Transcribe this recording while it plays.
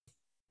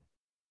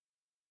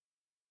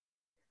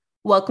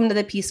Welcome to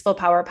the Peaceful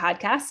Power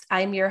Podcast.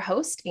 I'm your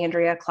host,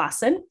 Andrea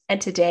Clausen,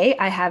 and today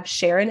I have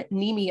Sharon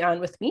Nemi on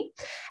with me.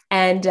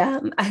 And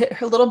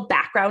her little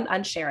background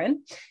on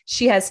Sharon,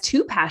 she has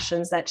two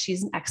passions that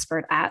she's an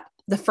expert at.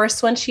 The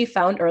first one she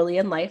found early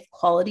in life,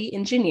 quality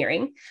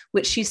engineering,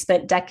 which she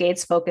spent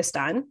decades focused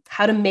on,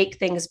 how to make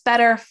things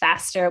better,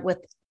 faster, with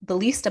the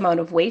least amount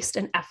of waste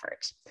and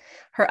effort.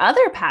 Her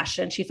other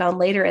passion she found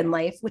later in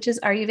life, which is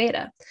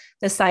Ayurveda,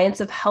 the science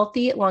of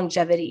healthy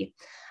longevity,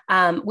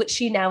 which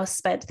she now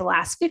spent the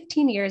last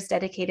 15 years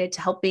dedicated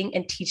to helping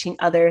and teaching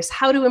others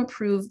how to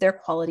improve their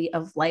quality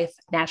of life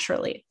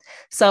naturally.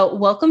 So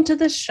welcome to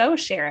the show,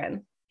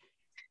 Sharon.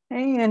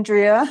 Hey,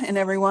 Andrea and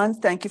everyone.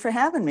 Thank you for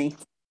having me.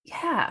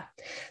 Yeah.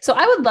 So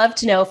I would love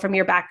to know from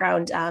your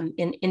background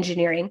in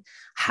engineering,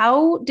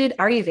 how did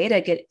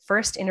Ayurveda get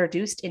first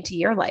introduced into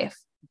your life?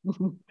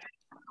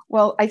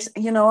 Well, I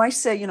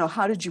say,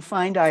 how did you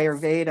find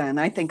Ayurveda? And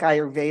I think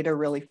Ayurveda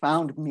really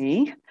found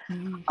me.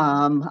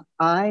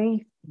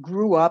 I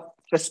grew up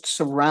just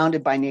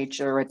surrounded by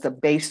nature at the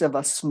base of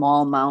a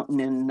small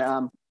mountain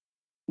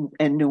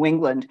in New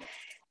England.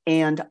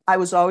 And I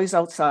was always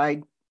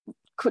outside.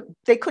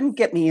 They couldn't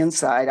get me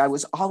inside. I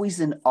was always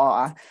in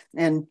awe.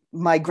 And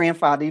my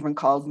grandfather even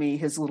called me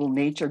his little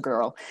nature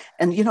girl.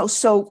 And,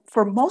 so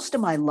for most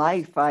of my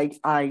life,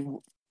 I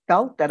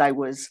felt that I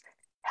was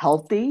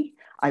healthy.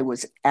 I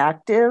was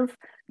active,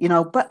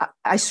 but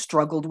I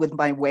struggled with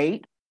my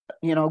weight,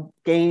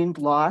 gained,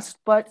 lost,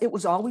 but it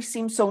was always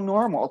seemed so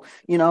normal,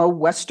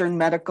 Western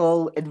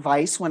medical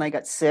advice when I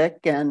got sick.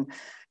 And,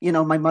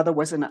 my mother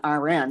was an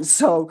RN.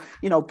 So,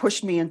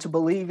 pushed me into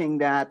believing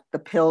that the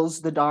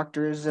pills, the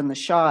doctors, and the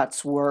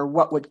shots were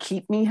what would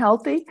keep me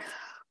healthy.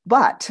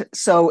 But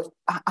so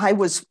I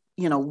was,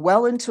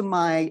 well into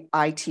my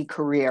IT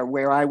career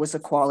where I was a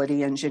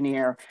quality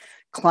engineer,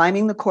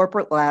 climbing the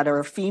corporate ladder,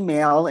 a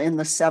female in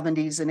the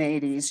 70s and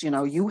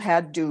 80s, you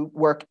had to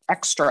work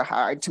extra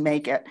hard to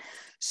make it.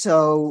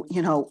 So,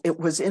 it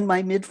was in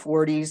my mid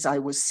 40s, I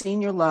was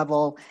senior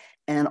level,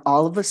 and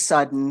all of a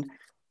sudden,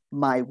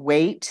 my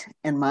weight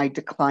and my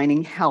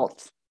declining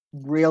health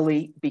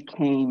really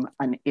became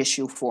an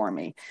issue for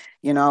me.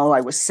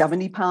 I was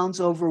 70 pounds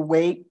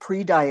overweight,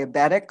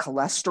 pre-diabetic,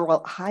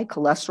 high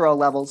cholesterol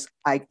levels,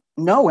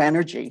 no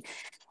energy.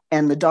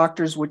 And the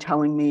doctors were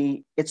telling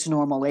me it's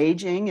normal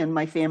aging. And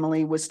my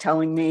family was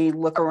telling me,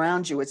 look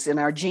around you, it's in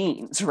our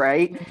genes,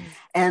 right? Mm-hmm.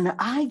 And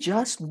I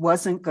just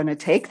wasn't going to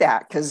take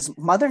that because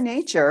Mother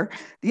Nature,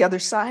 the other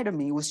side of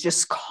me, was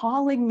just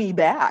calling me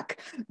back,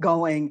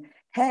 going,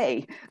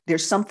 hey,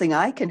 there's something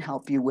I can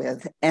help you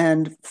with.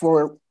 And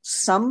for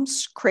some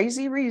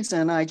crazy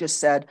reason, I just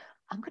said,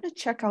 I'm going to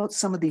check out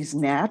some of these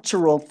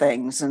natural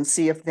things and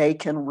see if they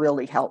can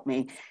really help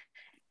me.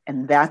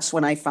 And that's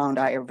when I found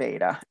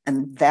Ayurveda.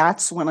 And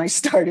that's when I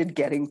started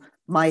getting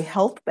my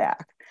health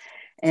back.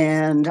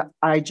 And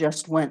I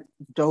just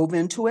dove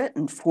into it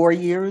in 4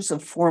 years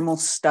of formal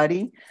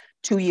study,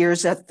 2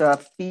 years at the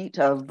feet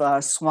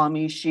of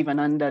Swami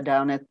Shivananda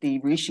down at the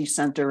Rishi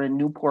Center in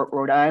Newport,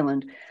 Rhode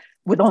Island,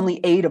 with only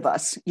 8 of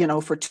us,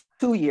 for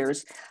 2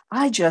 years.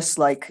 I just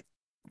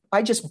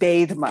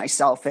bathed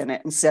myself in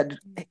it and said,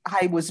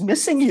 I was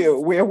missing you.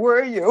 Where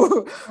were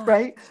you?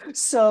 Right?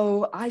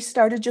 So I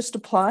started just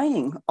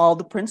applying all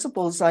the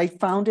principles. I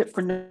found it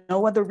for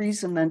no other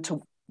reason than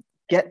to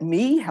get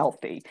me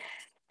healthy.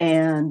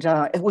 And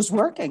it was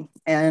working.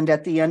 And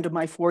at the end of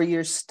my 4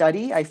 years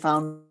study, I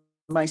found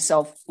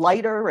myself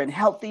lighter and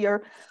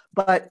healthier.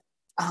 But,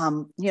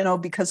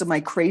 because of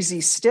my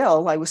crazy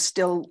I was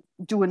still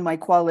doing my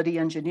quality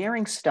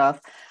engineering stuff.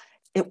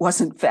 It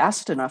wasn't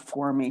fast enough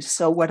for me.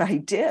 So what I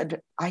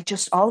did, I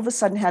just all of a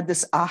sudden had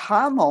this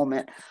aha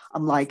moment.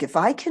 I'm like, if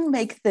I can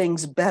make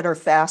things better,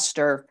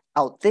 faster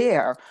out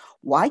there,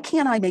 why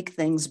can't I make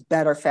things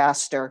better,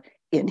 faster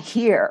in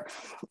here?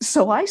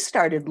 So I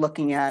started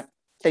looking at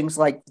things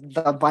like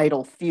the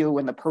vital few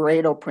and the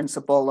Pareto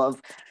principle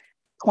of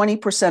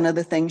 20% of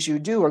the things you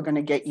do are going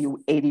to get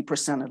you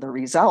 80% of the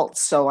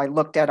results. So I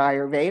looked at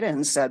Ayurveda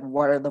and said,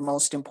 what are the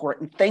most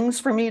important things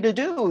for me to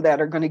do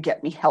that are going to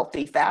get me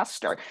healthy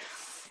faster?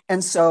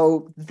 And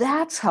so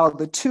that's how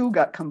the two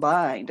got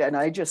combined. And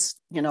I just,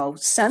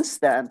 since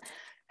then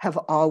have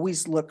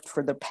always looked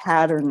for the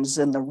patterns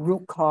and the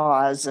root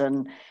cause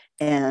and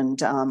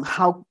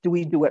how do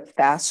we do it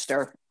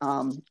faster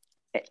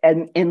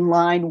and in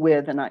line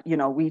with, and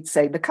we'd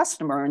say the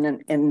customer,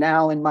 and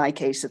now in my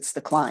case, it's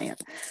the client.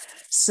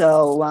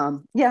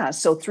 So,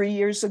 so 3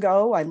 years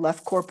ago, I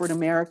left corporate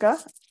America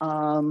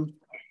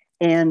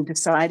and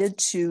decided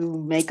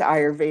to make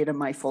Ayurveda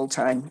my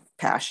full-time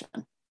passion.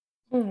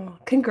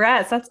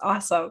 Congrats. That's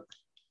awesome.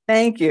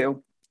 Thank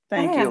you.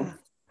 Thank you.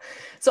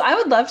 So I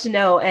would love to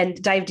know and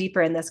dive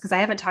deeper in this because I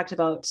haven't talked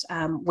about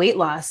weight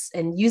loss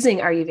and using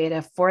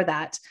Ayurveda for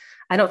that.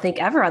 I don't think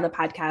ever on the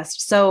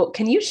podcast. So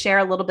can you share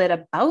a little bit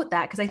about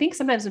that? Because I think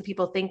sometimes when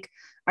people think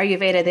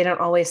Ayurveda, they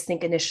don't always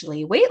think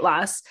initially weight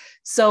loss.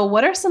 So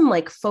what are some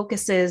like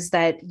focuses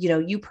that,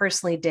 you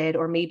personally did,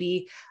 or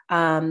maybe,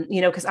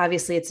 because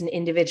obviously it's an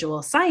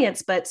individual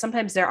science, but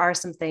sometimes there are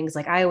some things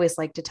like I always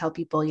like to tell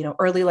people,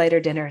 early, lighter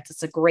dinner,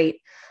 it's a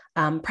great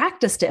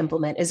practice to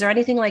implement. Is there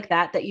anything like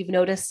that you've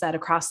noticed that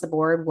across the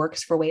board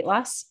works for weight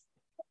loss?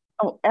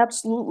 Oh,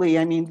 absolutely.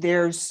 I mean,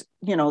 there's,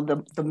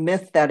 the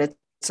myth that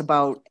it's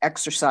about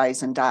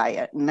exercise and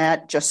diet, and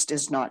that just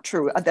is not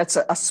true. That's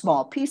a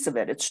small piece of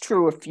it. It's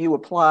true if you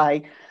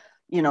apply,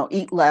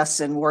 eat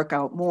less and work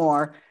out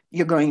more,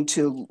 you're going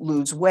to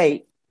lose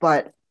weight.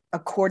 But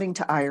according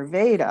to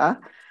Ayurveda,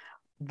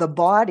 the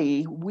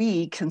body,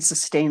 we can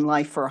sustain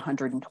life for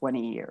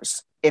 120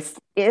 years if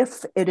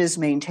it is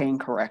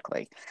maintained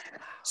correctly.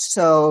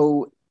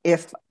 So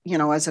if,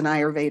 as an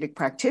Ayurvedic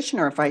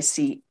practitioner, if I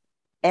see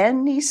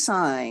any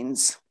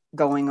signs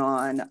going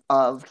on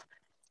of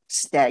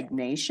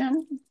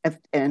stagnation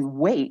and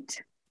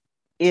weight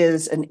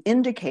is an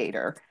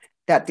indicator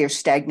that there's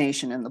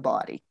stagnation in the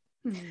body.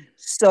 Mm-hmm.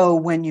 So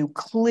when you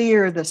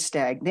clear the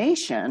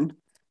stagnation,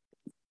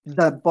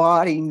 the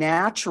body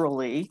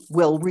naturally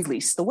will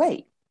release the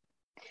weight.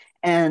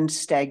 And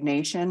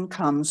stagnation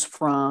comes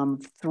from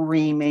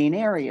three main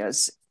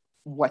areas: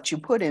 what you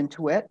put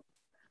into it,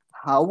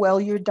 how well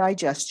your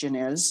digestion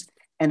is,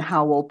 and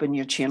how open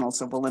your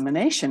channels of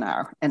elimination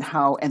are, and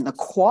the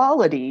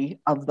quality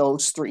of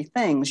those three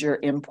things, your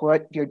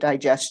input, your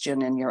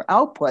digestion, and your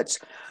outputs,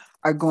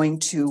 are going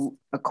to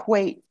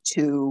equate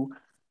to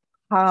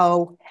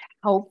how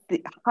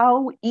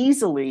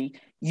easily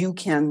you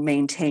can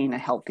maintain a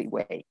healthy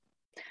weight.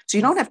 So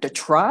you don't have to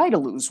try to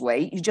lose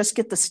weight. You just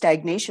get the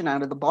stagnation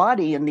out of the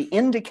body, and the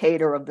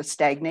indicator of the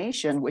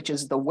stagnation, which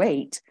is the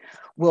weight,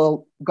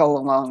 will go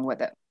along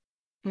with it.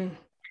 Mm.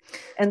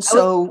 And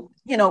so,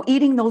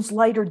 eating those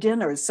lighter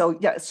dinners. So,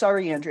 yeah,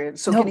 sorry, Andrea.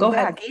 So getting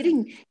back,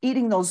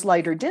 eating those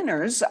lighter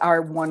dinners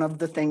are one of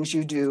the things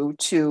you do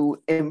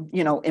to,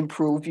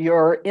 improve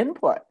your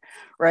input,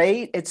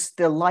 right? It's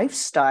the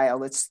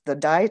lifestyle, it's the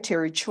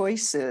dietary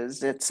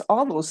choices, it's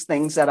all those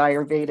things that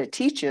Ayurveda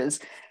teaches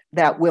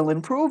that will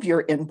improve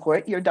your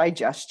input, your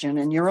digestion,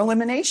 and your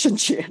elimination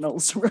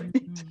channels,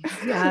 right?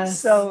 Yes.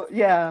 So,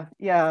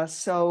 yeah.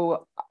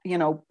 So,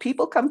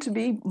 people come to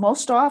me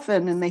most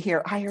often and they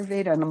hear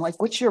Ayurveda, and I'm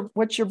like, what's your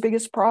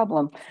biggest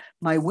problem?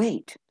 My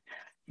weight.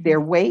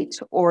 Their weight,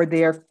 or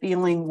they're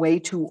feeling way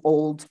too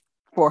old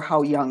for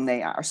how young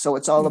they are. So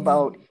it's all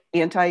about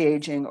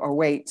anti-aging or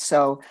weight.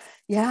 So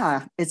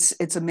yeah,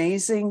 it's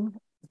amazing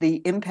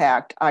the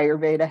impact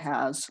Ayurveda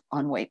has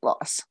on weight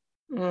loss.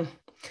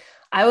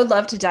 I would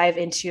love to dive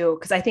into,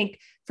 because I think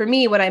for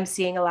me, what I'm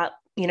seeing a lot,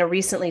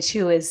 recently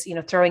too, is,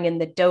 throwing in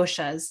the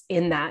doshas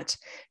in that.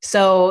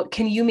 So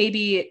can you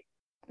maybe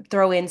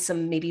throw in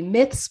some maybe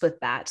myths with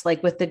that,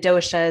 like with the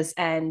doshas?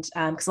 And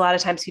because a lot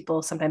of times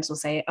people sometimes will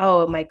say,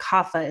 oh, my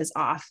kapha is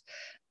off,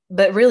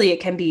 but really it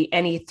can be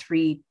any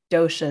three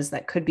doshas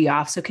that could be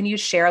off. So can you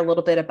share a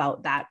little bit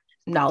about that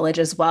knowledge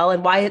as well,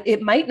 and why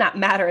it might not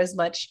matter as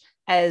much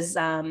as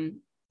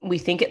we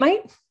think it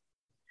might?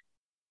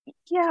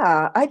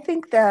 Yeah, I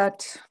think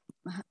that,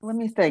 let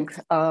me think.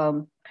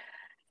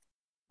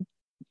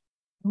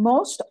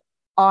 Most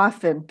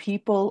often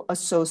people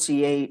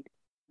associate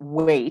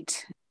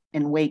weight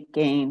and weight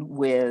gain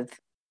with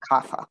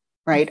kapha,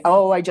 right?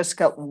 Oh, I just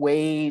got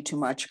way too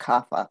much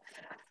kapha.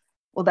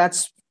 Well,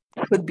 that's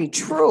could be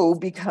true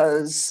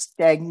because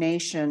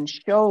stagnation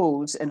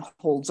shows and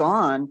holds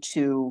on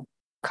to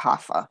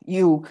kapha.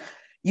 You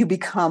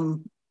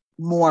become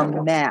more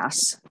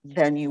mass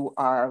than you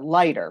are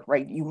lighter,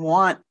 right? You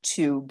want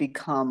to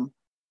become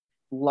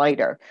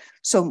lighter.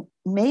 So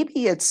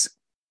maybe it's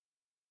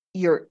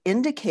your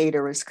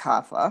indicator is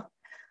kapha,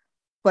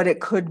 but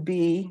it could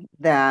be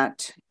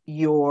that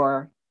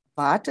your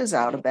vata is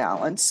out of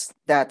balance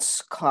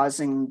that's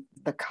causing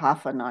the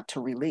kapha not to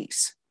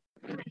release.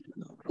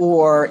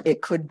 Or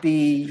it could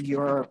be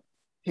your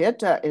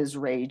pitta is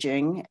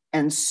raging,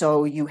 and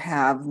so you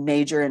have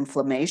major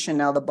inflammation.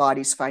 Now the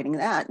body's fighting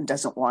that and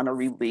doesn't want to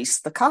release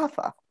the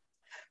kapha,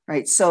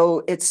 right?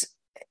 So it's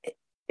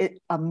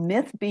a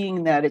myth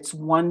being that it's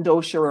one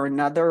dosha or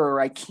another, or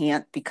I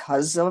can't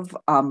because of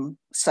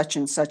such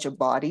and such a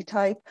body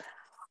type.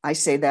 I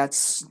say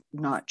that's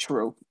not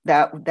true.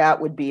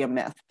 That would be a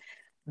myth.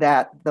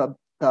 That the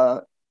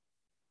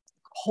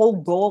whole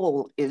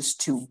goal is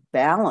to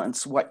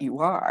balance what you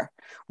are,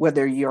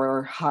 whether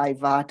you're high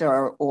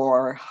vata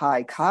or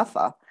high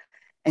kapha,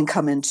 and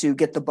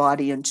get the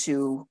body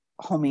into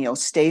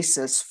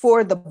homeostasis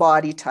for the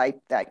body type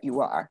that you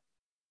are.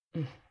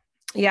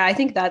 Yeah, I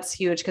think that's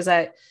huge, because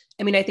I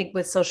think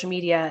with social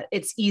media,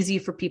 it's easy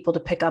for people to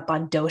pick up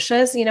on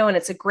doshas, and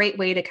it's a great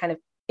way to kind of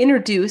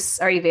introduce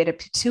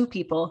Ayurveda to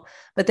people.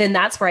 But then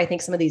that's where I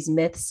think some of these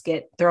myths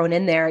get thrown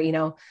in there.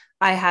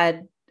 I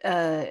had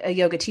a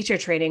yoga teacher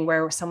training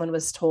where someone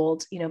was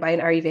told, by an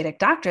Ayurvedic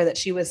doctor that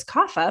she was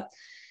kapha.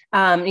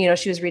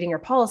 She was reading her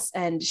pulse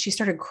and she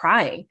started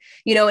crying,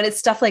 and it's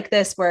stuff like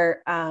this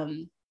where,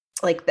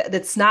 like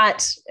that's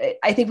not,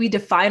 I think we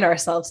define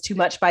ourselves too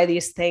much by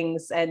these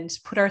things and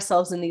put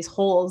ourselves in these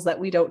holes that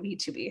we don't need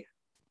to be.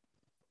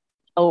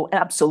 Oh,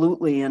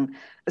 absolutely. And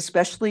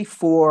especially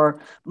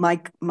for my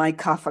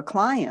kapha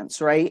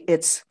clients, right?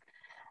 It's,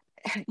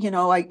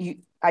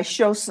 I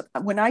show,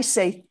 when I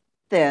say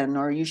thin,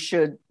 or you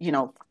should,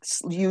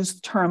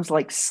 use terms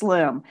like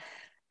slim,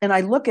 and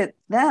I look at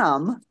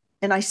them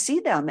and I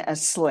see them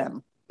as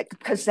slim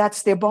because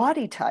that's their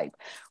body type,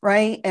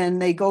 right?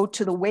 And they go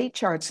to the weight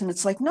charts and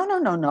it's like, no, no,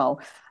 no, no.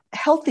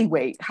 Healthy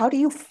weight. How do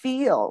you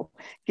feel?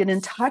 Get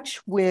in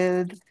touch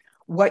with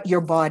what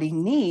your body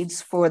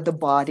needs for the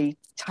body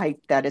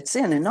type that it's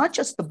in. And not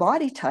just the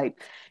body type,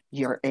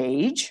 your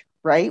age,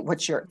 right?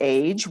 What's your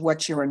age?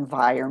 What's your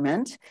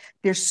environment?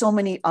 There's so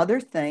many other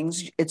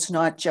things. It's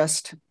not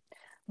just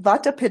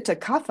Vata Pitta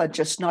Kapha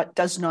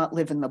does not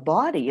live in the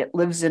body. It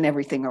lives in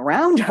everything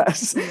around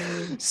us.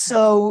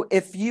 So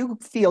if you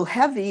feel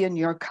heavy in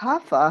your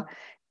Kapha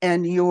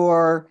and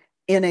you're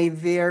in a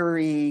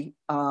very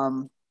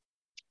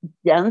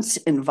dense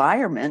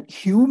environment,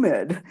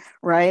 humid,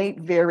 right?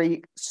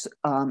 Very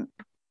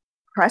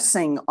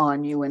pressing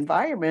on you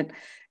environment,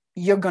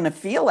 you're going to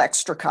feel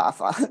extra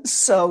Kapha.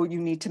 So you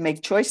need to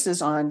make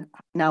choices on,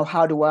 now,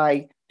 how do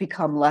I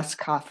become less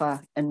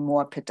Kapha and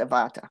more Pitta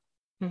Vata?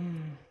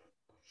 Mm.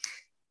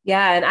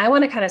 Yeah. And I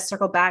want to kind of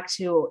circle back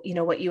to,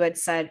 what you had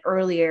said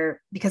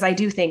earlier, because I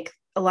do think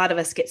a lot of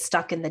us get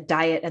stuck in the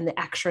diet and the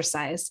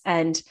exercise.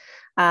 And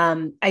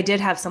I did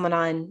have someone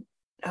on,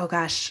 oh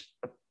gosh,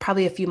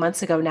 probably a few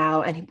months ago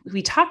now. And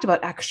we talked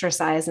about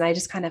exercise, and I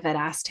just kind of had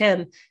asked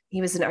him, he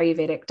was an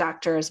Ayurvedic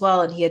doctor as well.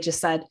 And he had just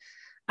said,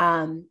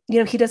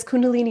 he does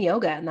Kundalini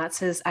yoga, and that's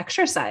his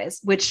exercise,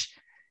 which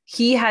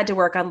he had to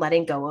work on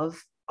letting go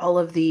of all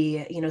of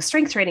the,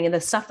 strength training and the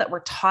stuff that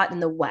we're taught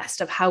in the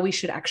West of how we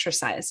should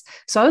exercise.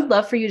 So I would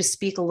love for you to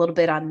speak a little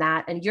bit on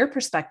that and your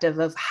perspective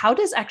of how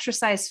does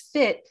exercise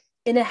fit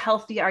in a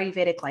healthy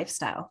Ayurvedic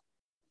lifestyle?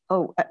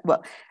 Oh,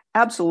 well,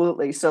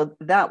 absolutely. So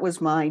that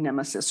was my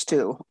nemesis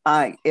too.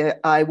 I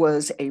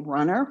was a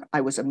runner.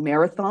 I was a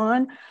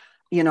marathon,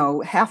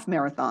 half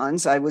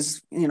marathons. I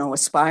was,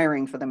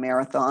 aspiring for the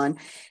marathon.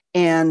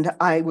 And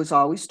I was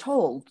always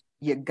told,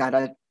 you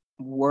gotta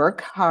work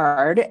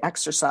hard,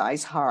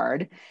 exercise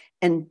hard,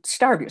 and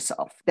starve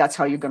yourself. That's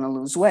how you're going to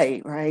lose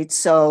weight, right?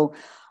 So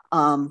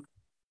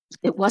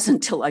it wasn't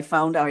until I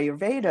found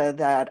Ayurveda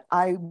that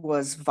I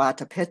was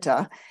Vata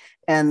Pitta,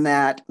 and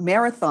that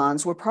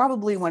marathons were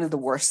probably one of the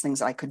worst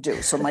things I could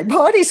do. So my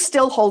body's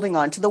still holding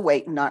on to the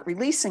weight and not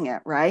releasing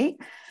it, right?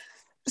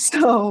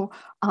 So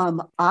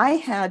I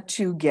had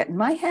to get in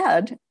my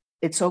head,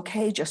 it's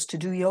okay just to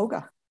do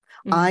yoga.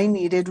 Mm-hmm. I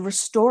needed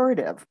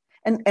restorative.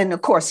 And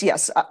of course,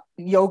 yes,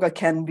 yoga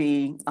can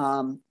be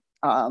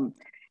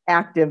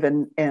active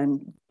and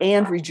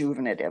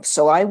rejuvenative.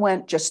 So I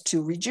went just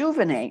to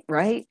rejuvenate,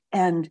 right?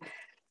 And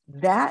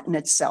that in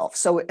itself.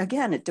 So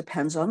again, it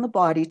depends on the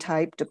body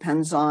type,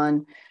 depends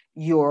on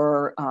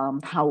your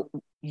how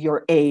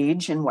your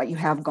age and what you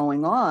have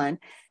going on.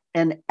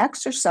 And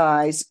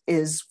exercise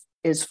is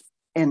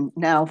and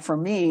now for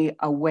me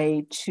a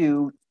way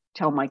to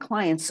tell my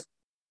clients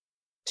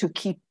to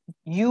keep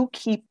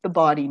the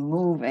body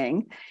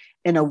moving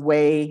in a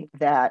way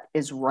that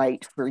is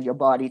right for your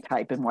body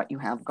type and what you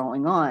have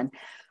going on.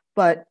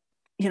 But,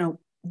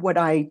 what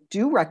I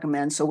do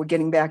recommend, so we're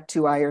getting back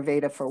to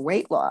Ayurveda for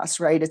weight loss,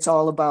 right? It's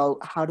all about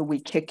how do we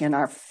kick in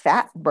our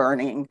fat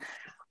burning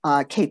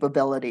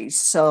capabilities.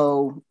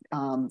 So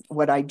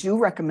what I do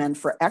recommend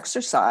for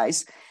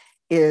exercise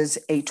is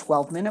a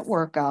 12-minute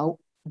workout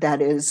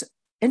that is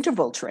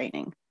interval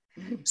training.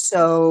 Mm-hmm.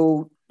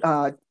 So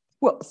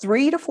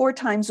 3 to 4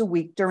 times a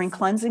week during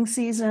cleansing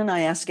season,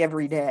 I ask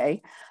every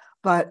day.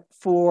 But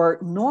for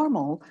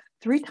normal,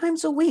 3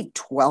 times a week,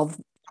 12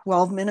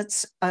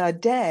 minutes a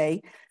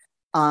day,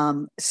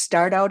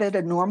 start out at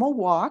a normal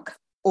walk,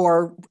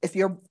 or if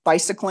you're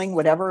bicycling,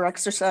 whatever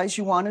exercise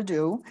you want to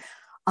do,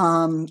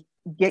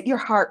 get your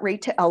heart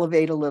rate to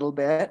elevate a little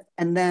bit.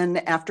 And then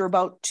after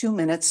about 2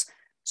 minutes,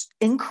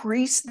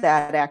 increase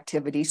that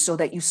activity so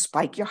that you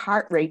spike your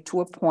heart rate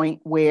to a point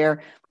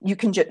where you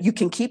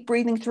can keep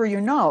breathing through your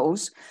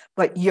nose,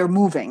 but you're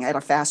moving at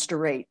a faster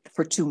rate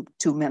for 2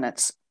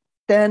 minutes.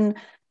 Then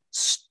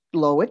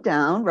slow it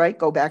down, right?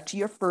 Go back to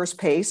your first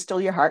pace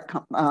till your heart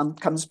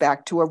comes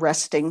back to a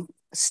resting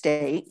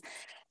state,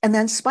 and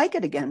then spike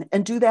it again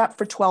and do that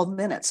for 12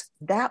 minutes.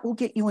 That will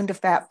get you into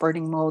fat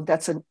burning mode.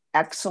 That's an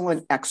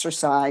excellent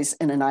exercise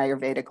in an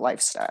Ayurvedic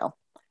lifestyle.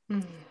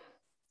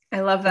 I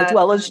love that.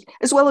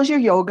 As well as your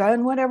yoga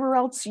and whatever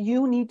else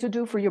you need to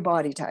do for your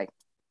body type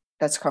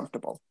that's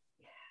comfortable.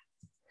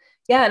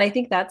 Yeah. And I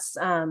think that's,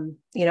 I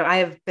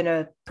have been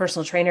a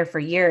personal trainer for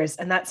years,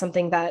 and that's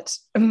something that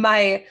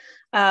my,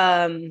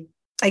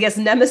 I guess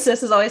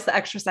nemesis is always the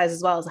exercise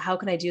as well, as how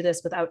can I do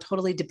this without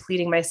totally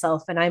depleting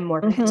myself? And I'm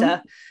more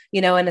Pitta,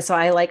 and so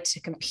I like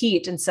to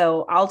compete. And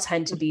so I'll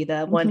tend to be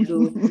the one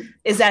who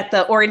is at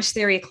the Orange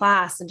Theory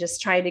class and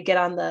just trying to get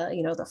on the,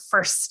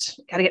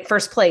 got to get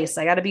first place.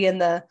 I got to be in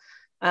the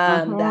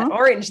that Mm-hmm.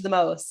 orange the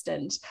most,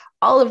 and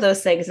all of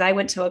those things. And I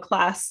went to a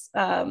class,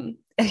 a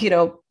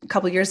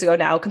couple of years ago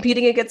now,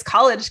 competing against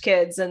college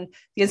kids, and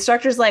the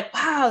instructor's like,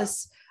 wow,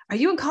 are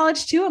you in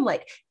college too? I'm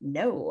like,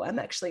 no, I'm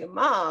actually a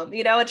mom,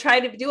 and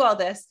trying to do all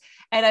this.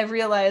 And I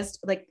realized,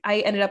 like,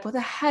 I ended up with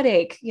a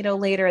headache,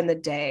 later in the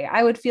day.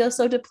 I would feel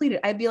so depleted.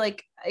 I'd be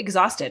like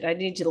exhausted. I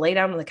need to lay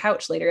down on the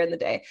couch later in the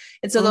day.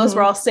 And so those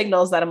were Mm-hmm. all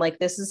signals that I'm like,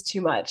 this is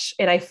too much.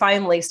 And I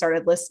finally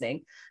started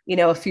listening,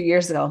 a few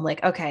years ago. I'm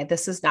like, okay,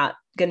 this is not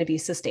going to be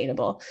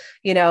sustainable,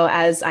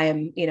 as I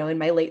am, in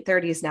my late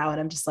 30s now. And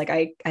I'm just like,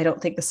 I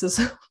don't think this is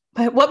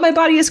what my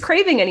body is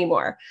craving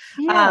anymore.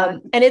 Yeah,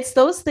 And it's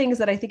those things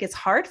that I think it's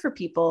hard for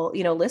people,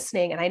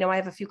 listening. And I know I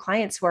have a few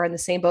clients who are in the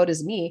same boat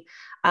as me,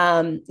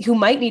 who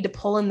might need to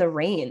pull in the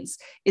reins.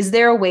 Is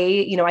there a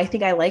way, I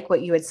think I like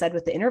what you had said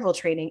with the interval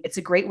training. It's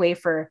a great way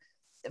for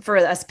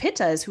us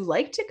pittas who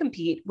like to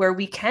compete, where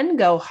we can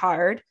go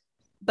hard,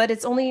 but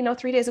it's only,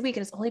 3 days a week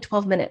and it's only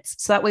 12 minutes.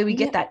 So that way we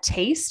yeah, get that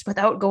taste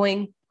without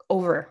going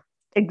over.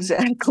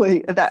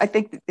 exactly. That I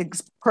think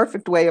it's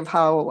perfect way of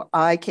how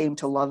I came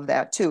to love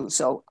that too.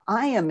 So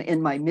I am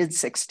in my mid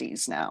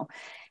 60s now,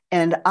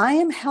 and I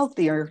am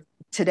healthier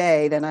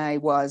today than I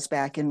was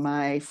back in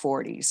my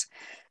 40s.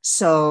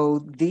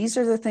 So these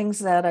are the things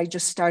that I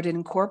just started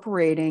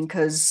incorporating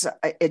because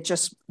it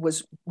just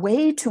was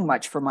way too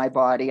much for my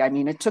body. I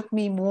mean, it took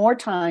me more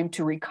time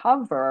to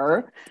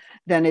recover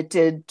than it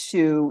did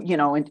to,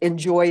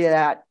 enjoy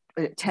that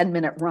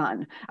 10-minute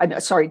run. I'm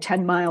sorry,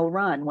 10-mile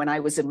run when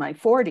I was in my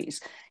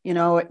 40s.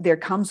 There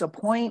comes a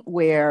point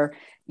where,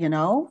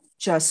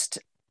 just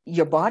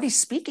your body's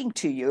speaking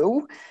to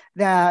you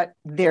that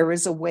there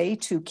is a way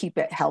to keep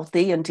it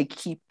healthy and to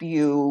keep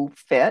you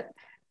fit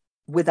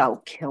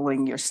without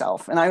killing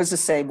yourself. And I was the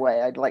same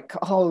way. I'd like,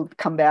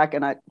 come back,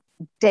 and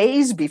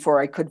days before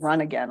I could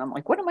run again, I'm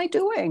like, what am I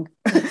doing?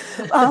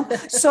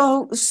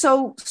 So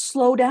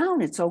slow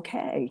down. It's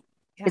okay.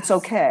 It's Yes.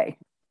 okay.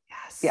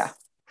 Yeah.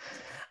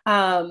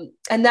 Yes.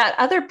 And that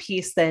other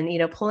piece, then,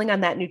 pulling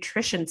on that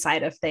nutrition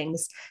side of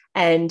things,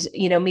 and,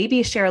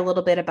 maybe share a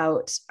little bit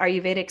about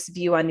Ayurvedic's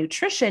view on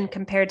nutrition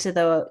compared to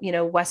the,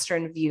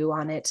 Western view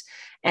on it.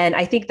 And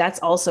I think that's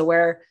also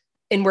where,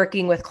 in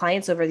working with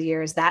clients over the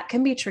years, that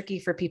can be tricky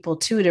for people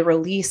too, to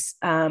release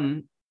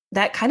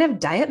that kind of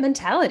diet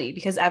mentality,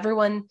 because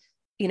everyone,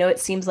 it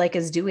seems like,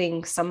 is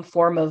doing some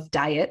form of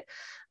diet.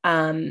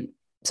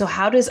 So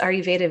how does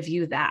Ayurveda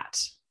view that?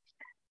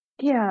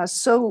 Yeah.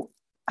 So,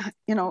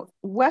 our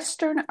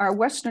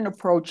Western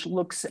approach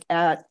looks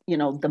at, the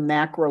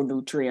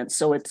macronutrients.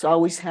 So it's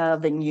always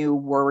having you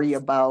worry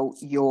about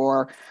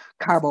your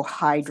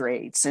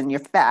carbohydrates and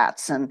your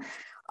fats and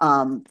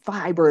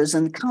fibers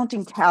and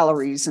counting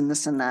calories and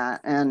this and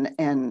that.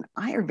 And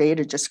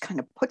Ayurveda just kind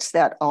of puts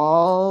that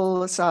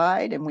all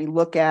aside, and we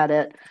look at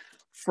it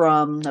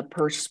from the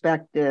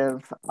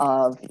perspective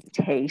of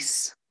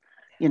taste,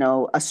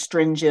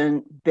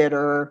 astringent,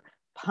 bitter,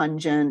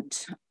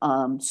 pungent,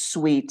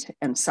 sweet,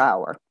 and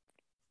sour.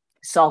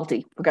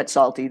 Salty, forgot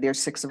salty.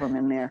 There's 6 of them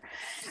in there.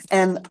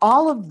 And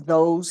all of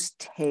those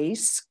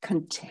tastes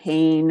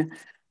contain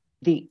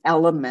the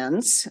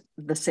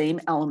same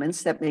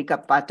elements that make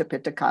up Vata,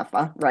 Pitta,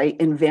 Kapha, right,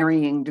 in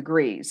varying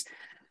degrees.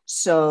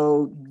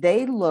 So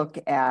they look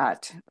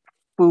at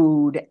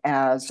food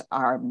as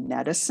our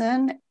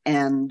medicine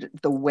and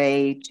the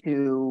way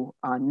to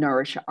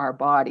nourish our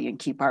body and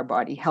keep our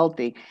body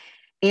healthy.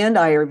 And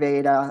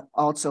Ayurveda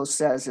also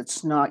says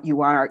it's not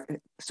you are,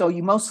 so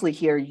you mostly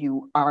hear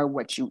you are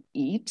what you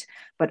eat,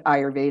 but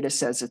Ayurveda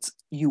says it's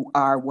you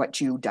are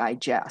what you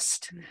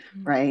digest,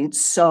 Mm-hmm. right?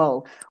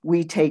 So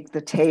we take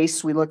the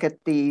taste, we look at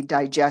the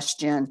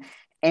digestion,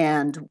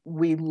 and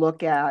we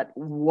look at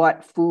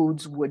what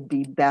foods would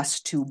be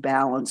best to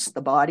balance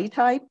the body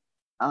type.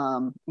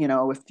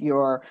 If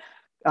you're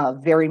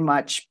very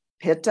much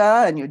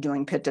pitta and you're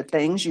doing pitta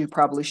things, you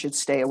probably should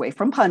stay away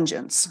from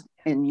pungents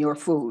in your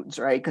foods,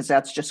 right? Because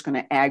that's just going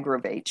to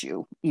aggravate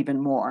you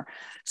even more.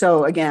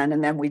 So again,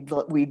 and then we'd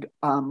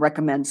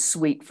recommend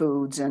sweet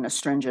foods and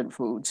astringent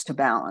foods to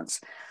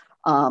balance.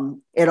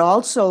 It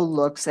also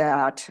looks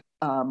at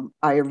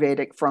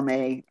Ayurvedic from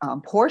a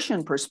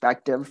portion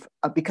perspective,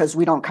 because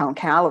we don't count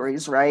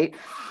calories, right?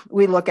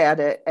 We look at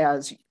it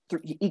as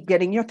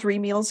getting your 3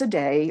 meals a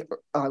day,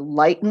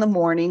 light in the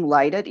morning,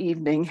 light at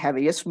evening,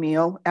 heaviest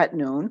meal at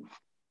noon,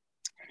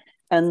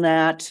 and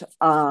that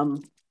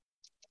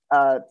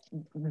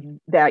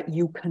that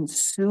you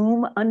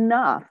consume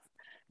enough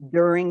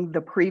during the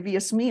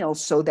previous meal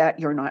so that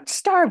you're not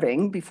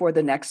starving before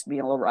the next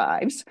meal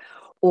arrives.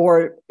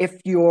 Or if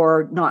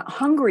you're not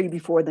hungry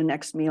before the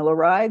next meal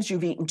arrives,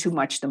 you've eaten too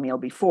much the meal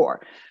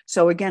before.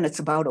 So again, it's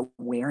about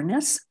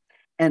awareness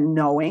and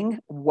knowing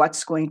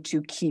what's going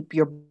to keep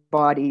your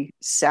body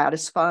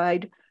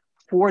satisfied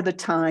for the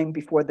time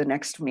before the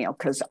next meal,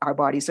 because our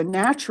bodies are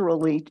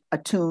naturally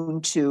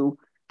attuned to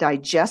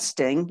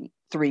digesting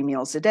 3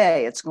 meals a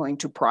day. It's going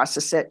to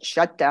process it,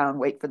 shut down,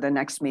 wait for the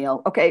next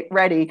meal. Okay,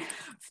 ready,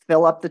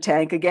 fill up the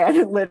tank again,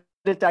 and let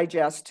it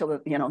digest till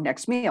the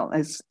next meal,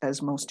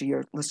 as most of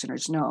your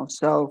listeners know.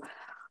 So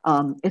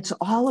It's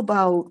all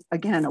about,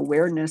 again,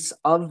 awareness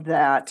of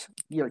that,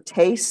 your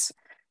taste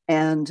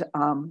and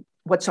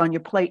what's on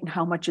your plate and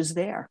how much is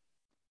there.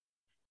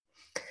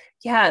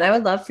 Yeah, and I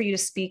would love for you to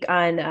speak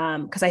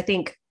on because I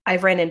think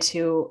I've ran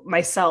into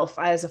myself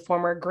as a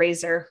former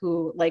grazer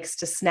who likes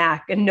to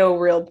snack and no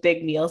real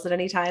big meals at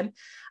any time.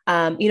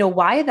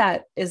 Why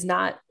that is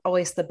not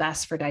always the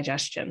best for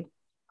digestion.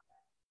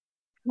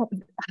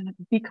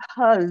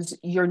 Because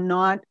you're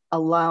not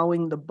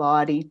allowing the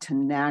body to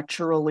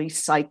naturally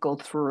cycle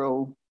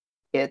through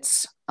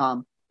its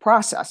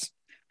process,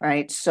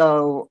 right?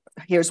 So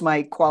here's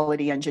my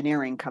quality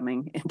engineering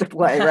coming into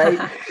play,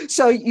 right?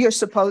 So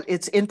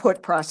it's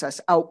input,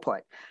 process,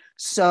 output.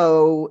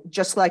 So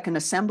just like an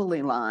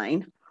assembly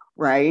line,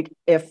 right?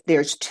 If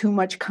there's too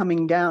much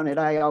coming down it,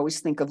 I always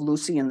think of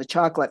Lucy in the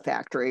Chocolate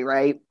Factory,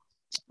 right?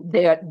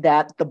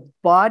 That the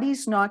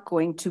body's not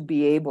going to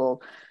be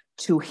able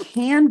to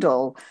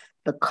handle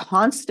the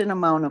constant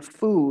amount of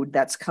food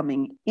that's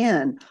coming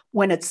in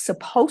when it's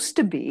supposed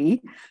to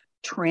be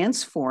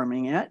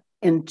transforming it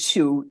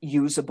into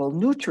usable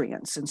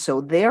nutrients. And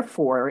so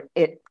therefore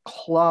it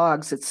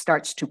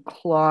starts to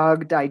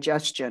clog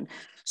digestion.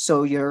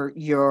 So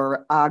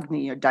your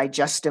agni, your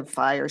digestive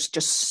fires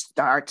just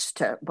starts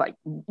to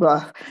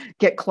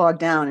get clogged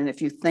down. And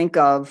if you think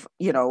of,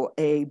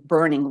 a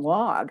burning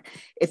log,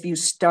 if you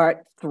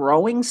start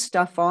throwing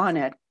stuff on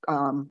it,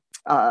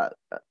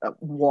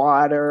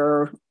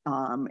 water,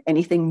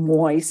 anything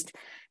moist,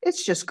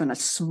 it's just going to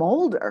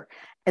smolder.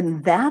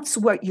 And that's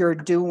what you're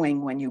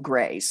doing when you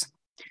graze.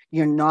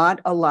 You're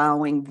not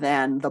allowing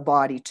then the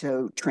body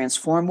to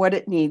transform what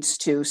it needs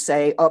to,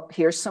 say, oh,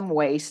 here's some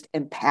waste,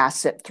 and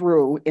pass it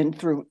through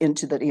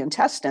into the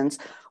intestines,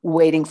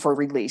 waiting for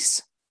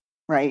release,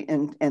 right?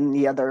 And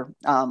the other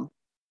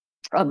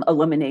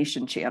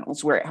elimination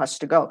channels where it has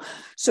to go.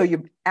 So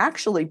you're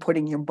actually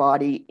putting your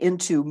body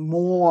into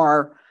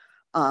more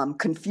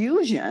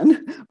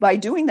confusion by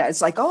doing that.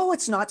 It's like, oh,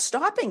 it's not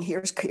stopping.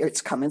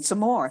 It's coming some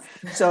more.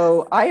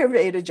 So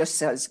Ayurveda just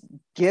says,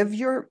 give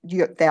your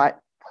that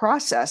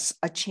process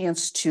a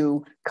chance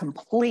to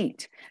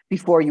complete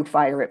before you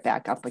fire it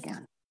back up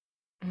again.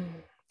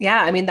 Yeah,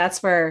 I mean,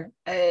 that's where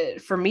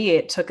for me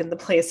it took in the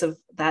place of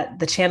that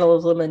the channel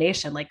of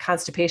elimination. Like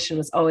constipation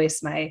was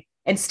always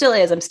and still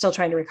is. I'm still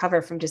trying to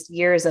recover from just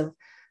years of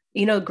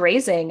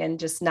grazing and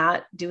just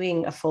not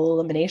doing a full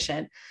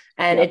elimination.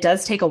 And It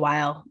does take a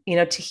while,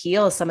 to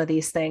heal some of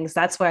these things.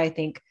 That's why I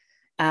think,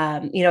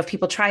 if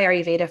people try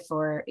Ayurveda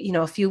for,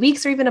 a few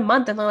weeks or even a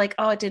month and they're like,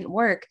 oh, it didn't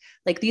work.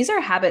 Like these are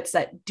habits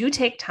that do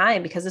take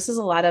time because this is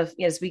a lot of,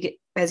 as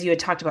you had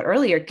talked about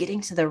earlier,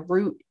 getting to the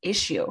root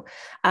issue.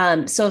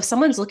 So if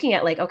someone's looking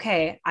at like,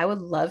 okay, I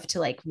would love to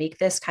like make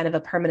this kind of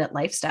a permanent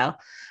lifestyle,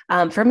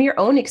 from your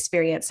own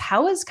experience,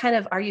 how has kind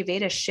of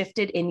Ayurveda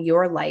shifted in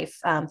your life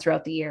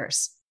throughout the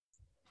years?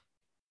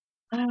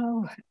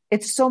 Oh,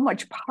 it's so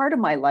much part of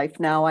my life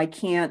now. I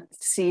can't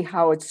see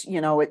how it's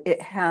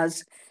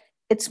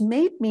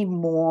made me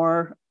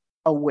more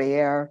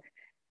aware.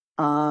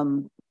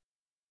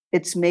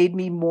 It's made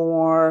me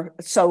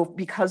so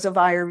because of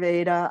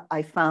Ayurveda,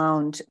 I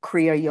found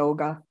Kriya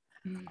Yoga.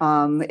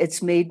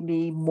 It's made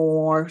me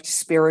more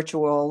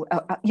spiritual.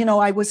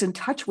 I was in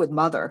touch with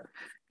Mother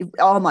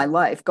all my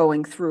life,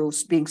 going through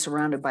being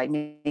surrounded by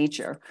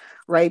nature,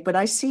 right? But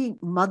I see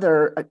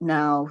Mother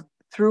now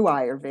through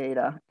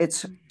Ayurveda.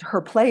 It's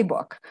her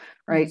playbook,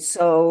 right?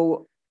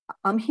 So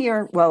I'm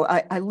here. Well,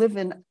 I live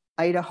in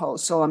Idaho,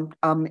 so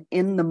I'm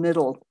in the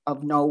middle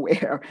of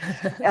nowhere,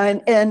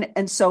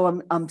 and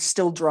so I'm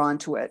still drawn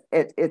to it.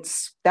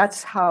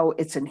 That's how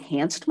it's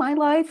enhanced my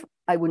life.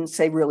 I wouldn't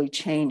say really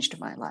changed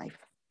my life.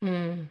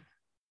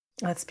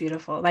 That's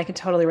beautiful. I can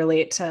totally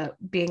relate to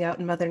being out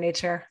in Mother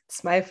Nature.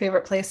 It's my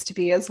favorite place to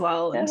be as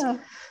well. And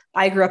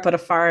I grew up on a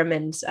farm,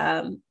 and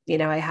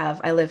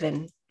I live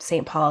in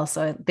St. Paul,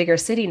 so a bigger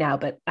city now,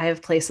 but I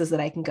have places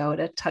that I can go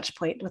to touch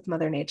point with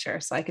Mother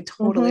Nature. So I could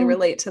totally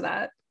relate to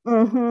that.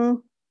 Mm-hmm.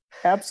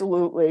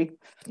 Absolutely.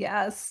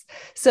 Yes.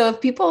 So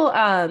if people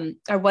are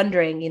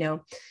wondering,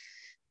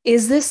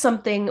 is this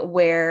something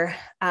where,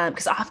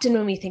 because often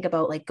when we think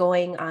about like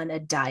going on a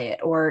diet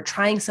or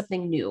trying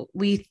something new,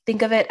 we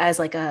think of it as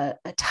like a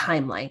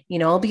timeline,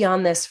 I'll be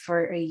on this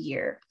for a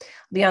year, I'll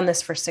be on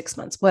this for 6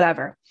 months,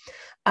 whatever.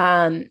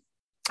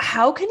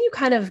 How can you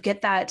kind of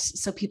get that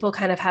so people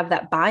kind of have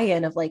that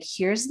buy-in of like,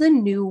 here's the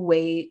new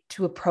way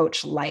to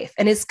approach life,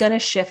 and it's going to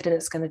shift and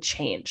it's going to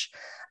change.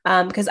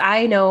 Because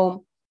I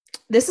know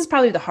this is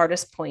probably the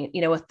hardest point,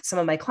 with some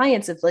of my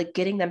clients, of like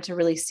getting them to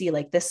really see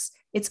like this,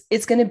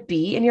 it's going to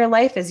be in your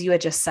life, as you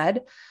had just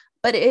said,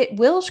 but it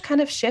will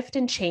kind of shift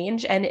and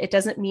change. And it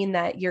doesn't mean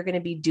that you're going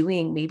to be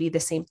doing maybe the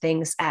same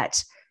things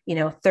at,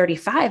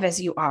 35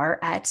 as you are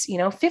at,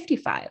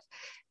 55.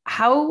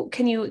 How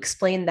can you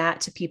explain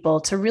that to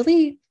people to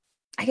really,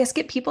 I guess,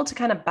 get people to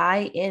kind of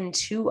buy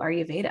into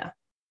Ayurveda?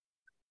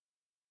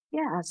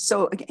 Yeah.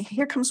 So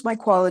here comes my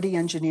quality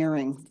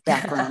engineering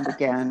background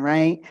again,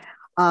 right?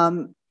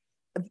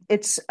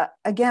 it's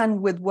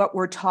again, with what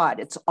we're taught,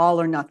 it's all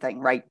or nothing,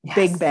 right? Yes.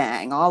 Big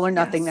bang, all or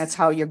nothing. Yes. That's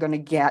how you're going to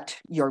get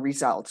your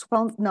results.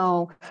 Well,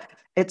 no,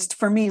 it's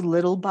for me,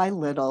 little by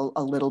little,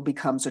 a little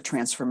becomes a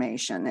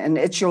transformation. And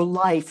it's your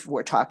life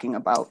we're talking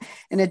about.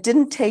 And it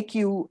didn't take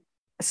you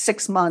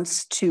 6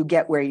 months to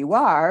get where you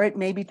are. It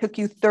maybe took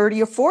you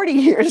 30 or 40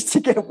 years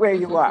to get where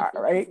you are,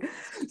 right?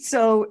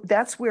 So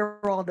that's where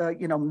all the,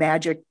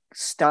 magic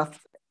stuff,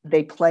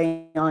 they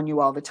play on you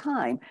all the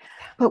time.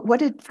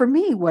 But for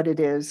me, what it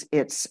is,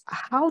 it's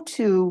how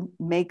to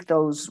make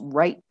those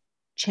right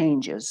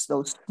changes,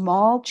 those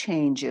small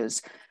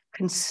changes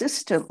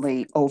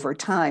consistently over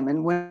time.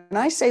 And when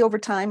I say over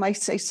time, I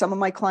say some of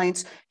my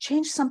clients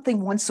change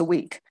something once a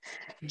week,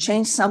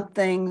 change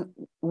something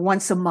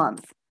once a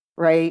month,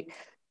 right?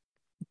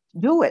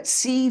 Do it,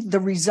 see the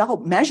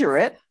result, measure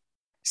it,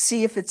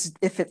 see if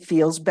it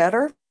feels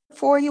better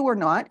for you or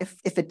not.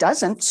 If it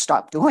doesn't,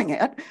 stop doing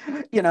it,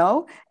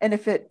 and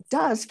if it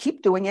does,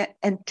 keep doing it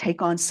and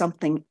take on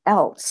something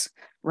else,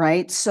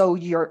 right? So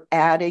you're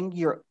adding,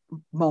 your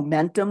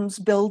momentum's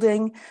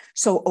building.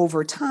 So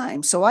over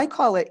time, so I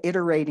call it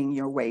iterating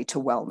your way to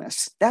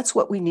wellness. That's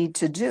what we need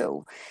to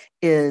do,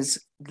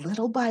 is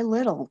little by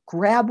little,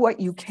 grab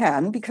what you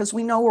can, because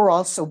we know we're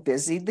all so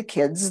busy, the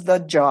kids, the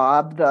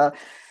job, the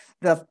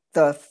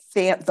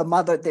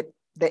mother,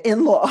 the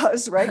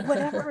in-laws, right?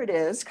 Whatever it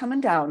is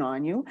coming down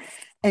on you.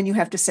 And you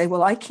have to say,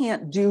 well, I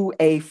can't do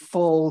a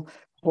full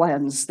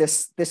cleanse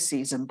this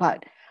season,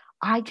 but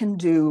I can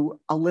do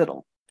a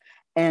little.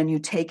 And you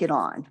take it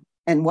on.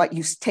 And what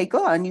you take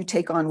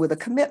on with a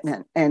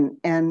commitment.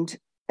 And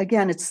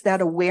again, it's that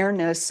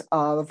awareness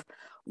of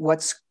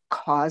what's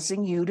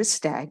causing you to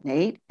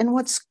stagnate and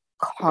what's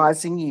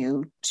causing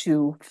you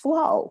to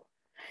flow.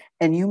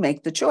 And you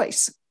make the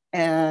choice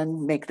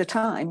and make the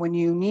time when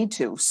you need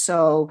to.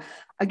 So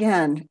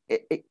again,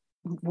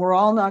 we're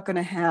all not going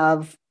to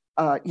have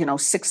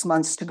 6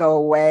 months to go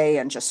away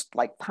and just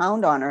like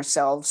pound on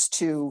ourselves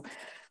to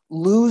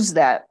lose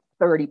that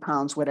 30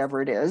 pounds,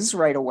 whatever it is,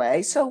 right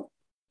away. So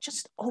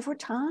just over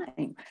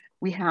time,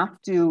 we have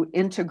to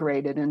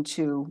integrate it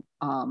into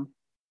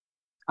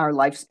our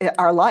life,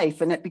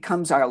 and it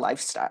becomes our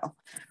lifestyle,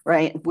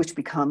 right? Which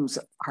becomes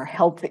our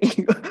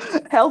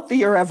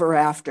healthier ever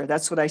after.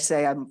 That's what I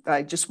say.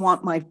 I just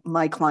want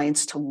my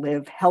clients to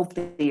live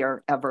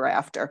healthier ever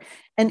after,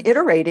 and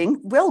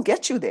iterating will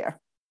get you there.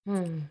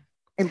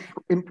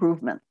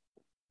 Improvement.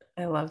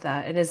 I love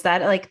that. And is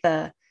that like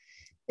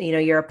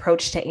your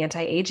approach to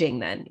anti-aging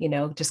then,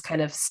 just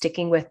kind of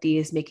sticking with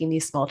making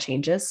these small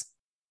changes?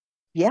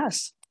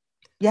 Yes.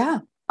 Yeah.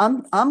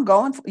 I'm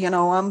going,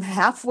 I'm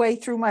halfway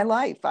through my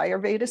life.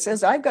 Ayurveda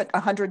says I've got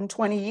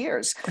 120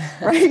 years,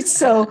 right?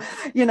 So,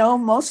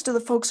 most of the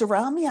folks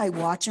around me, I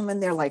watch them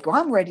and they're like, well,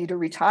 I'm ready to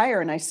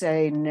retire. And I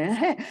say,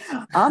 nah,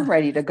 I'm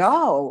ready to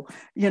go.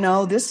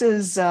 This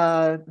is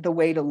the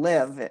way to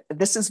live.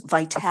 This is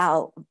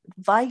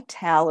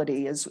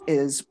vitality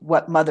is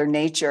what Mother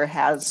Nature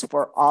has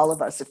for all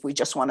of us if we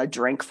just want to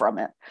drink from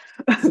it.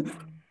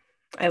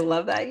 I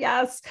love that.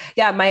 Yes.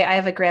 Yeah. I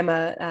have a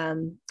grandma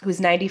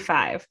who's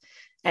 95.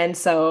 And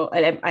so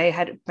I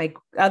had my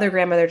other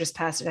grandmother just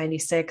passed at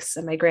 96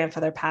 and my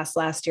grandfather passed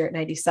last year at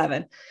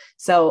 97.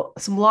 So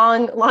some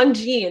long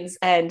genes.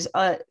 And,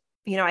 I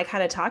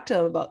kind of talked to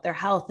them about their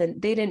health,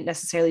 and they didn't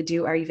necessarily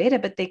do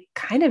Ayurveda, but they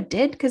kind of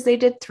did, because they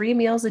did 3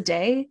 meals a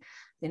day.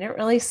 They didn't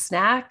really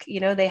snack.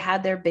 They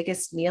had their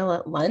biggest meal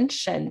at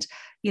lunch. And,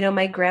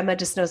 my grandma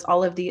just knows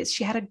all of these.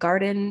 She had a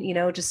garden,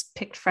 just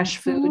picked fresh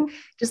food,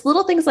 just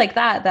little things like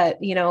that,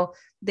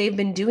 they've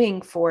been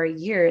doing for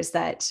years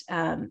that,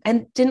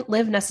 and didn't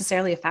live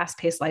necessarily a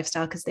fast-paced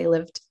lifestyle because they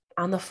lived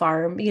on the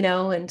farm,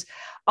 and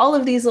all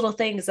of these little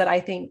things that I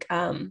think,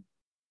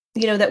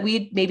 that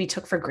we maybe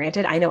took for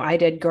granted. I know I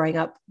did growing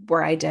up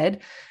where I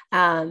did,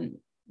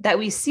 that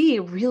we see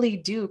really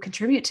do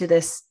contribute to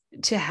this,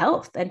 to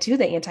health and to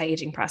the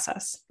anti-aging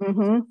process.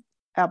 Mm-hmm.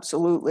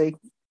 Absolutely.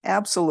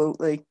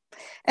 Absolutely.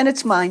 And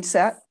it's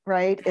mindset,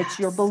 right? Yes. It's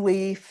your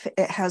belief.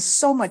 It has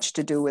so much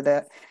to do with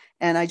it.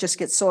 And I just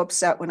get so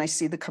upset when I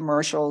see the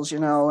commercials,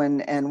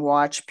 and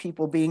watch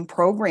people being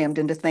programmed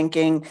into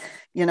thinking,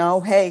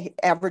 hey,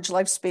 average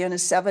lifespan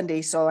is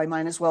 70. So I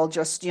might as well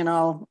just,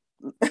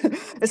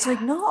 it's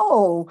like,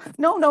 no.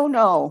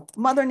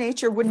 Mother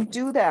Nature wouldn't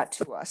do that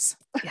to us.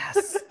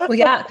 Yes. Well,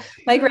 yeah.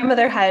 My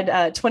grandmother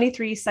had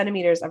 23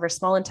 centimeters of her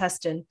small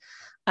intestine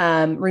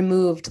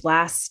removed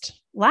last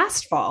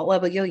fall,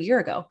 a year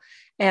ago.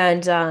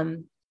 And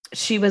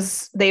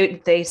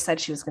they said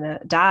she was going to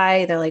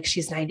die. They're like,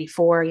 she's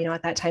 94,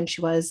 at that time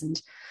she was.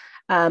 And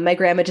my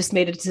grandma just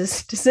made a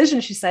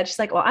decision. She's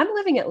like, well, I'm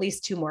living at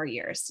least 2 more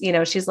years.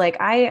 She's like,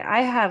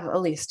 I have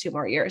at least 2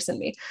 more years in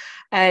me.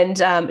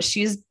 And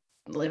she's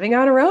living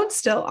on her own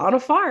still on a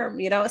farm,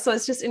 so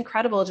it's just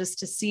incredible just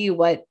to see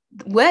what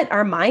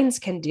our minds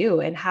can do,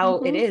 and how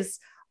it is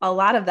a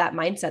lot of that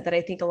mindset that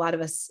I think a lot of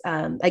us,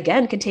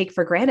 again, can take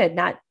for granted,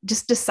 not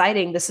just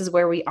deciding this is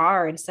where we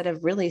are, instead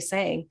of really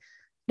saying,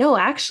 no,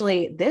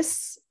 actually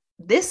this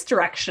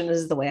direction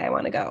is the way I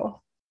want to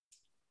go.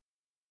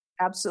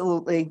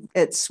 Absolutely.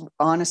 It's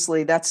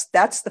honestly, that's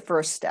the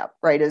first step,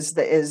 right? Is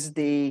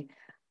the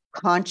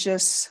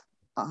conscious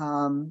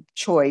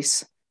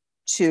choice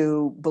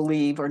to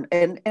believe,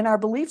 and our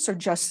beliefs are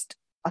just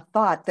a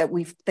thought that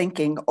we're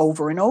thinking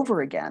over and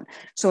over again.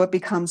 So it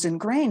becomes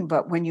ingrained.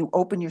 But when you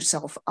open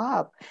yourself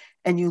up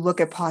and you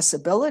look at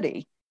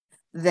possibility,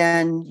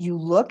 then you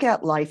look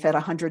at life at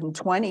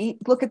 120,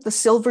 look at the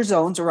silver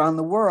zones around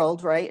the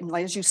world, right? And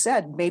as you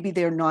said, maybe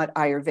they're not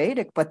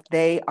Ayurvedic, but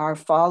they are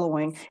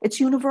following, it's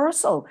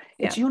universal.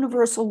 It's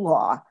universal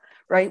law,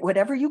 right?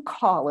 Whatever you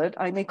call it,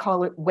 I may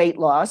call it weight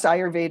loss.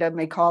 Ayurveda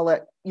may call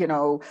it,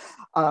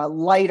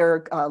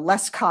 lighter,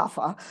 less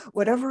kapha,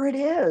 whatever it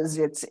is,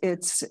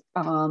 it's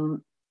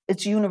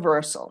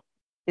universal.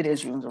 It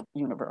is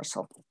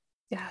universal.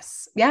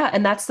 Yes. Yeah.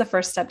 And that's the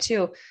first step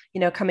too,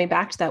 coming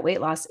back to that weight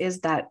loss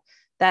is that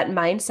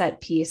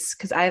mindset piece.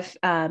 Cause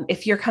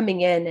if you're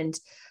coming in and,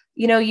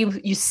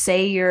 you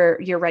say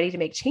you're ready to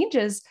make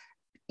changes,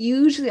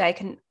 usually I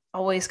can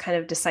always kind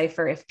of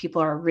decipher if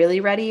people are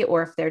really ready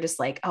or if they're just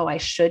like, oh, I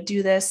should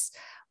do this.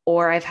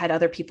 Or I've had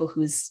other people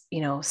whose,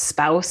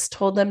 spouse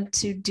told them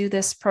to do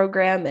this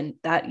program, and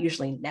that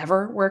usually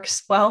never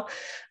works well.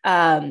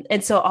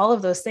 And so all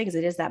of those things,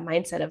 it is that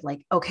mindset of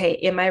like, okay,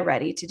 am I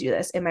ready to do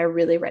this? Am I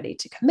really ready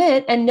to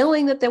commit? And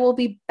knowing that there will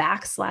be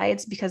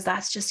backslides because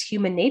that's just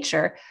human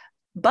nature.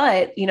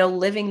 But,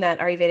 living that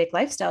Ayurvedic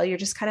lifestyle, you're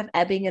just kind of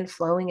ebbing and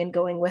flowing and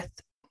going with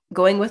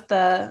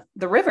the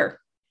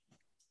river.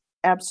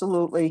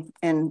 Absolutely.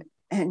 And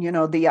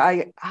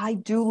I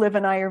do live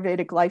an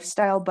Ayurvedic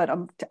lifestyle, but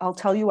I'll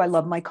tell you, I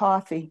love my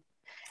coffee.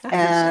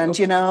 And,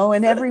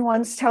 and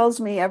everyone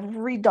tells me,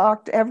 every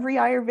doctor, every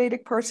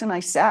Ayurvedic person I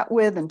sat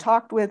with and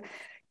talked with,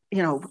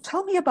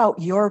 tell me about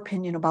your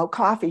opinion about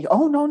coffee.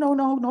 Oh,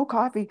 no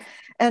coffee.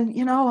 And,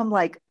 I'm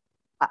like,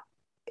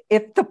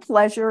 if the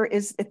pleasure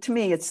is, to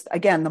me, it's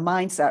again, the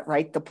mindset,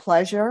 right? The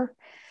pleasure,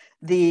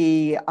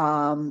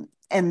 and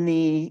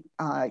the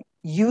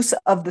use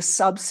of the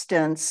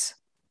substance.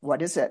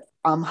 What is it?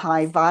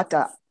 High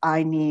vata.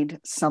 I need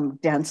some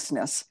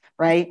denseness,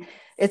 right?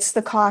 It's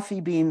the coffee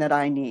bean that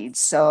I need.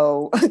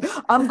 So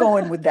I'm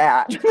going with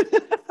that.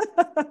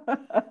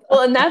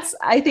 Well, and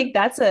I think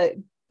that's a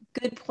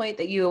good point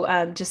that you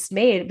just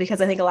made,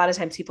 because I think a lot of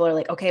times people are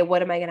like, okay,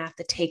 what am I going to have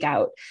to take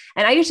out?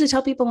 And I usually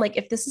tell people, like,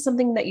 if this is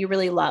something that you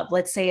really love,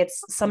 let's say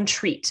it's some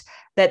treat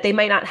that they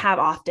might not have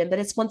often, but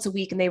it's once a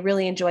week and they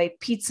really enjoy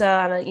pizza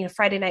on a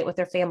Friday night with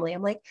their family.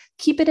 I'm like,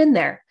 keep it in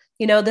there.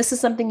 This is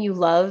something you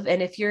love.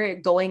 And if you're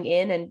going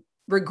in and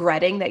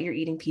regretting that you're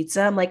eating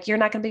pizza, I'm like, you're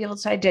not going to be able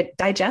to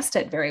digest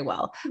it very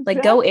well. Like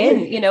exactly. Go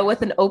in,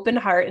 with an open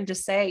heart and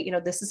just say,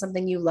 this is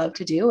something you love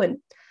to do and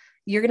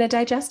you're going to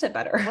digest it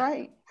better.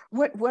 Right.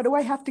 What do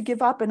I have to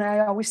give up? And I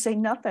always say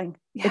nothing.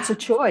 Yeah. It's a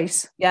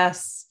choice.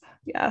 Yes.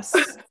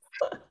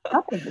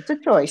 Nothing. It's a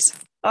choice.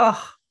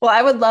 Oh, well,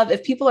 I would love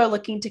if people are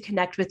looking to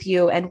connect with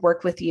you and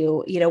work with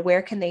you,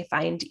 where can they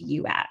find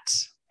you at?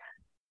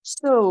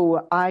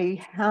 So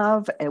I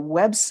have a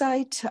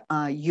website,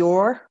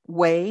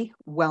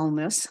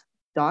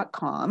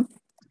 yourwaywellness.com,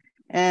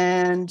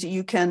 and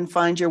you can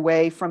find your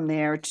way from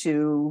there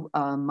to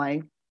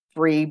my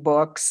free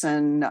books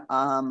and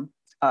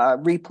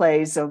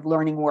replays of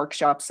learning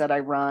workshops that I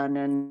run,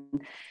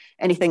 and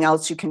anything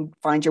else. You can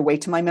find your way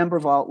to my member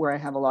vault, where I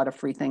have a lot of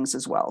free things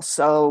as well.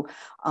 So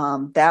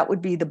that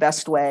would be the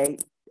best way,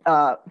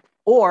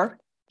 or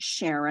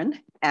Sharon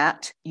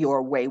at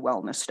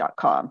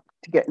yourwaywellness.com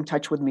to get in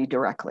touch with me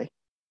directly.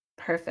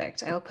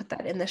 Perfect. I will put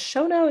that in the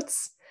show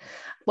notes.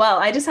 Well,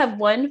 I just have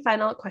one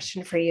final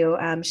question for you,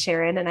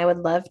 Sharon, and I would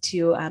love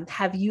to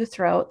have you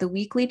throw out the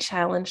weekly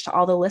challenge to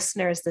all the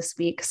listeners this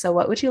week. So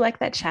what would you like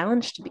that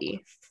challenge to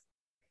be?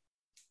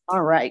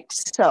 All right.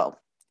 So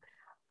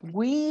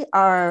we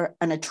are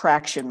an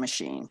attraction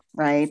machine,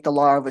 right? The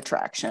law of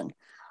attraction.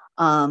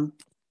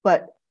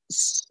 But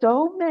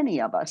so many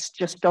of us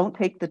just don't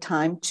take the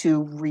time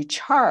to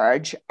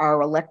recharge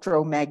our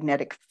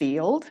electromagnetic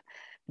field.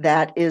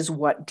 That is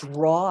what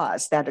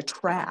draws, that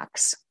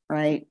attracts,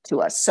 right,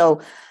 to us.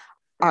 So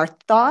our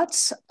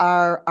thoughts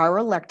are our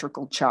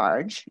electrical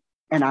charge,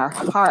 and our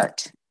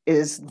heart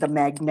is the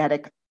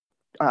magnetic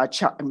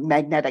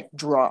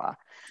draw.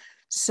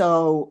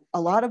 So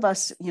a lot of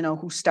us,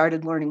 who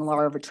started learning law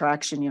of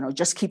attraction,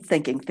 just keep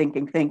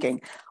thinking.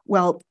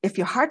 Well, if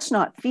your heart's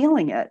not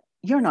feeling it,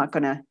 you're not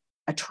going to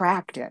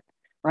attract it,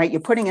 right?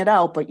 You're putting it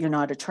out, but you're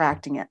not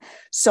attracting it.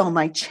 So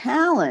my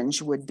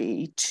challenge would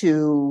be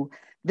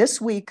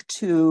this week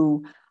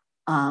to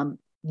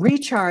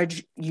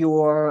recharge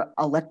your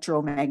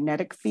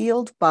electromagnetic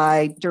field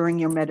by, during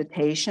your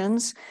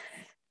meditations,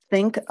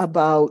 think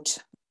about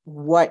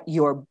what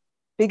your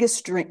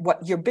biggest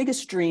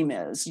dream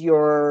is,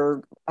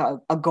 a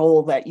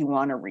goal that you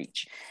want to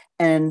reach,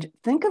 and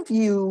think of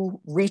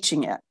you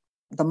reaching it.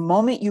 The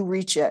moment you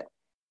reach it,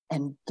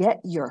 and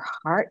get your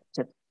heart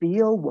to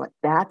feel what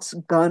that's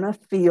gonna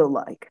feel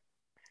like.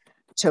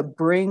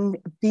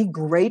 Be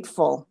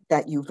grateful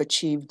that you've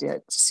achieved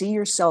it. See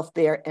yourself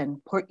there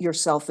and put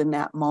yourself in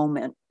that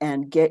moment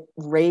and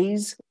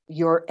raise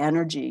your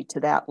energy to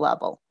that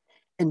level.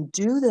 and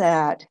do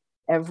that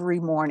every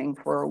morning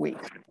for a week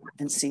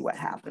and see what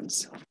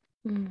happens.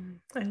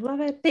 I love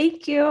it.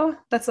 Thank you.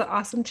 That's an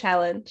awesome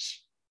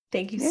challenge.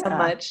 Thank you so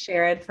much,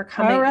 Sharon, for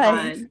coming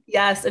on.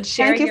 Yes, and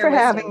sharing. Thank you for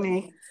having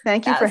me.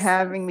 Thank you for Yes.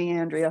 having me,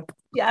 Andrea.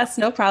 Yes,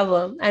 no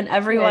problem. And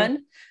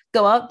everyone,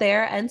 go out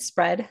there and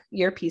spread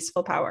your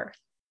peaceful power.